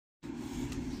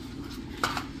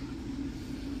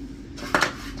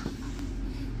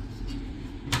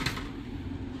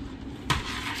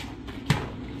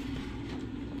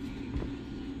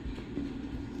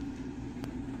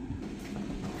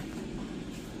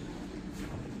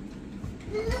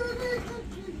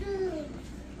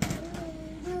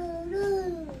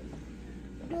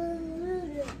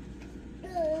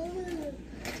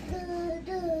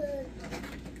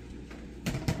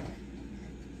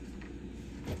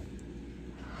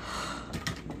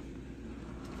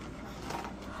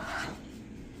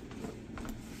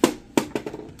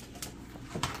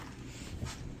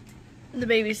The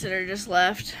babysitter just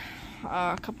left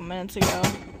a couple minutes ago,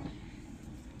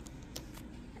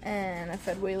 and I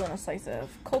fed Waylon a slice of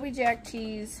Colby Jack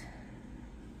cheese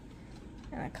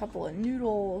and a couple of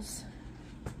noodles.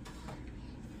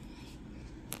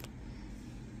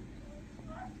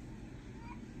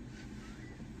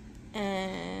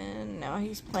 And now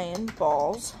he's playing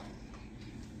balls.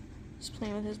 He's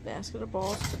playing with his basket of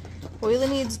balls.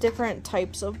 Waylon needs different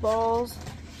types of balls.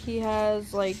 He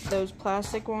has like those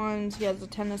plastic ones. He has a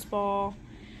tennis ball.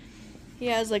 He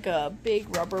has like a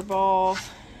big rubber ball,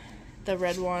 the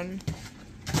red one.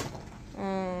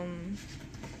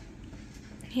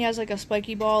 He has like a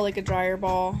spiky ball, like a dryer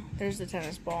ball. There's the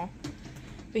tennis ball.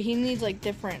 But he needs like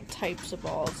different types of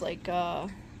balls, like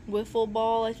wiffle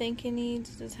ball, I think he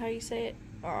needs. Is how you say it.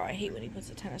 Oh, I hate when he puts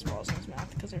the tennis balls in his mouth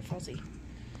because they're fuzzy.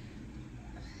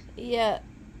 Yeah,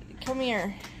 come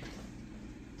here.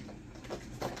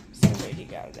 He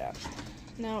got it out.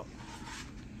 No.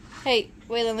 Hey,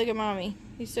 Waylon, look at mommy.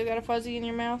 You still got a fuzzy in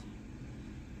your mouth?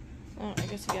 Oh, I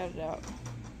guess he got it out.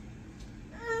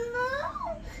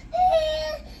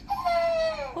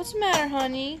 What's the matter,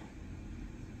 honey?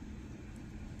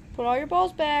 Put all your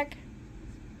balls back.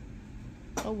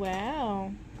 Oh,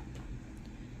 wow.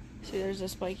 See, there's a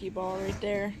spiky ball right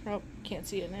there. Nope, can't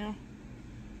see it now.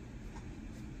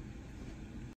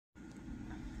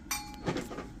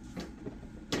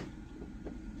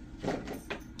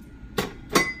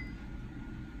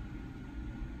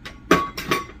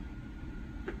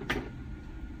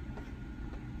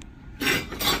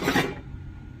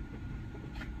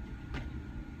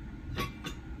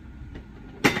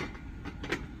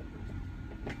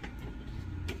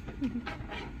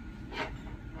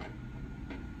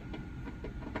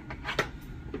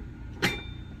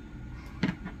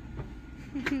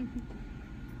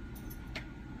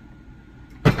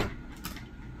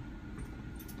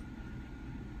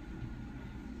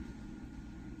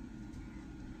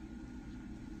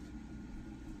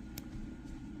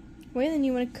 Waylon,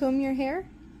 you want to comb your hair?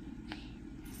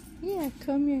 Yeah,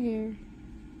 comb your hair.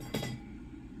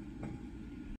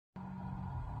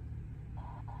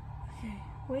 Okay,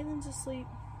 Waylon's asleep.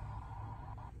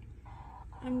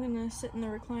 I'm gonna sit in the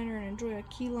recliner and enjoy a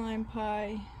key lime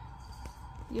pie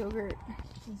yogurt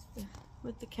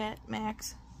with the cat,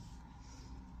 Max.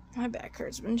 My back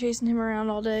hurts. Been chasing him around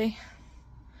all day.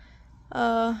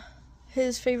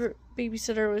 His favorite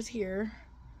babysitter was here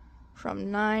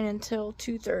from 9 until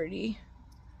 2:30.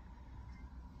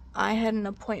 I had an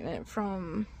appointment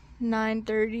from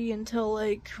 9:30 until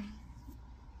like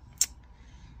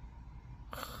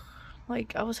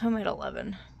I was home at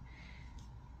 11.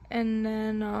 And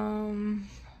then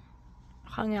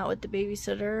hung out with the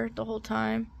babysitter the whole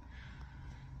time.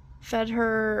 Fed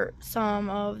her some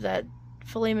of that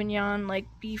filet mignon, like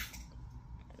beef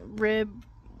rib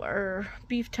or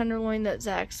beef tenderloin that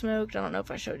Zach smoked. I don't know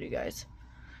if I showed you guys.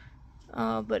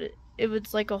 But it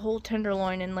was like a whole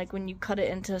tenderloin, and like when you cut it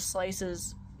into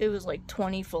slices, it was like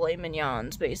 20 filet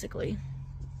mignons basically.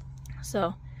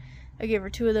 So I gave her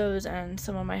 2 of those and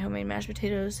some of my homemade mashed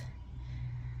potatoes.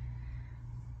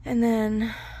 And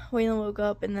then Waylon woke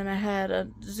up, and then I had a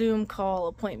Zoom call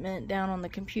appointment down on the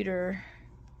computer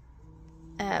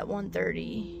at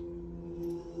 1:30.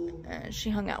 And she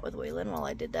hung out with Waylon while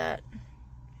I did that.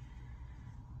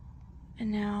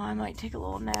 And now I might take a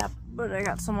little nap, but I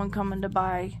got someone coming to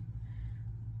buy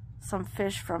some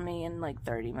fish from me in like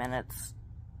 30 minutes,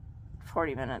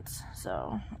 40 minutes,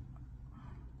 so.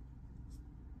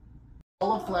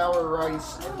 Cauliflower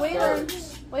rice and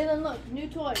carrots. Waylon, look, new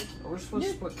toy. We're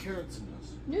supposed to put carrots in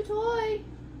this. New toy.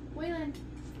 Waylon,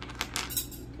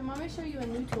 can mommy show you a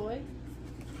new toy?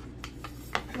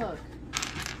 Look.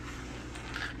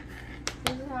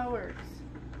 This is how it works.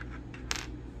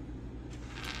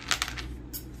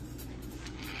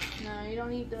 No, you don't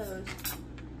need those.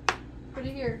 Put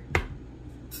it here.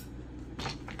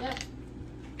 Yep.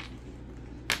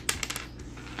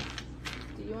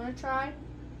 Do you want to try?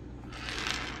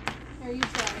 Here, you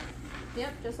try.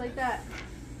 Yep, just like that.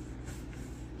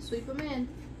 Sweep them in.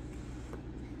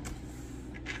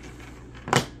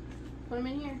 Put them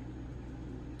in here.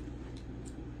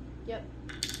 Yep.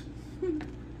 No,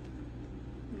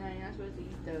 you're not supposed to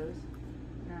eat those.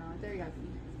 No, they're yucky.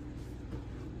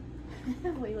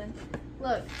 Waylon,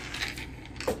 look.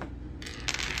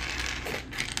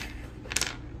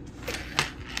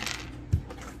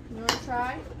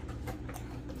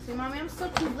 I'm still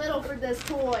too little for this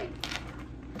toy.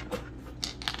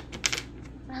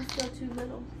 I'm still too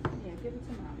little. Yeah, give it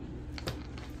to mommy.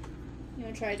 You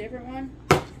want to try a different one?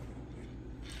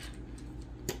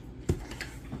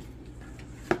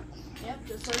 Yep,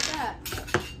 just like that.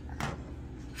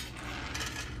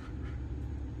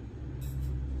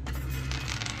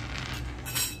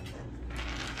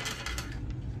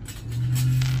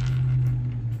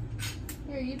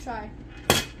 Here, you try.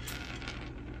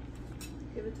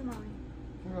 Give it to mommy.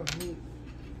 Oh, neat.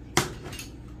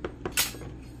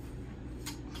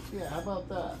 Yeah, how about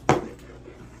that?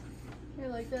 Here,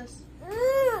 like this.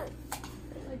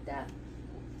 Like that.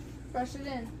 Brush it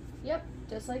in. Yep,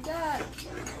 just like that.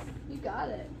 You got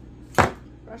it.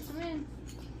 Brush them in.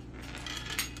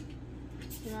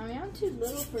 See, mommy, I'm too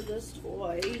little for this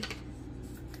toy.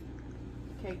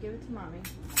 Okay, give it to mommy.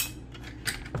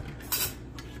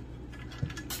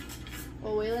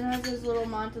 Well, Waylon has his little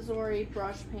Montessori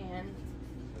brush pan,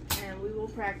 and we will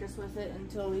practice with it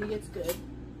until he gets good.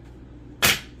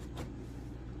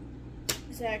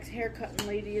 Zach's haircutting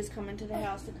lady is coming to the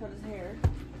house to cut his hair.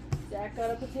 Zach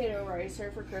got a potato ricer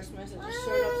for Christmas. It just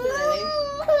showed up today.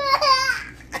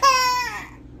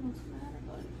 What's the matter,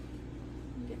 bud?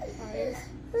 You get tired?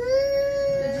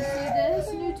 Did you see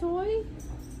this new toy?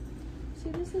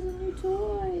 See, this is a new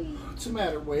toy. What's the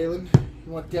matter, Waylon?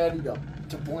 You want Daddy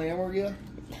to blammer you?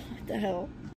 What the hell?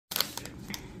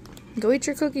 Go eat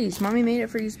your cookies. Mommy made it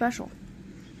for you special.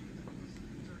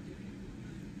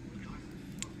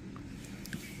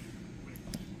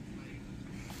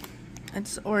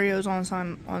 It's Oreos on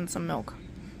some milk.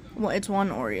 Well, it's one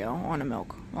Oreo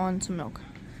on some milk.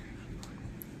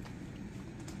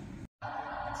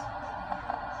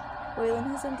 Waylon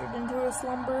has entered into a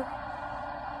slumber,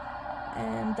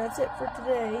 and that's it for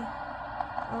today.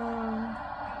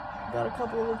 Got a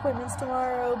couple of appointments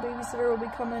tomorrow. Babysitter will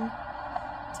be coming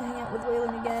to hang out with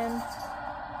Waylon again.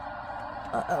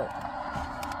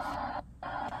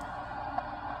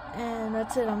 And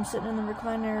that's it. I'm sitting in the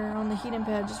recliner on the heating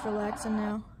pad just relaxing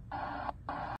now.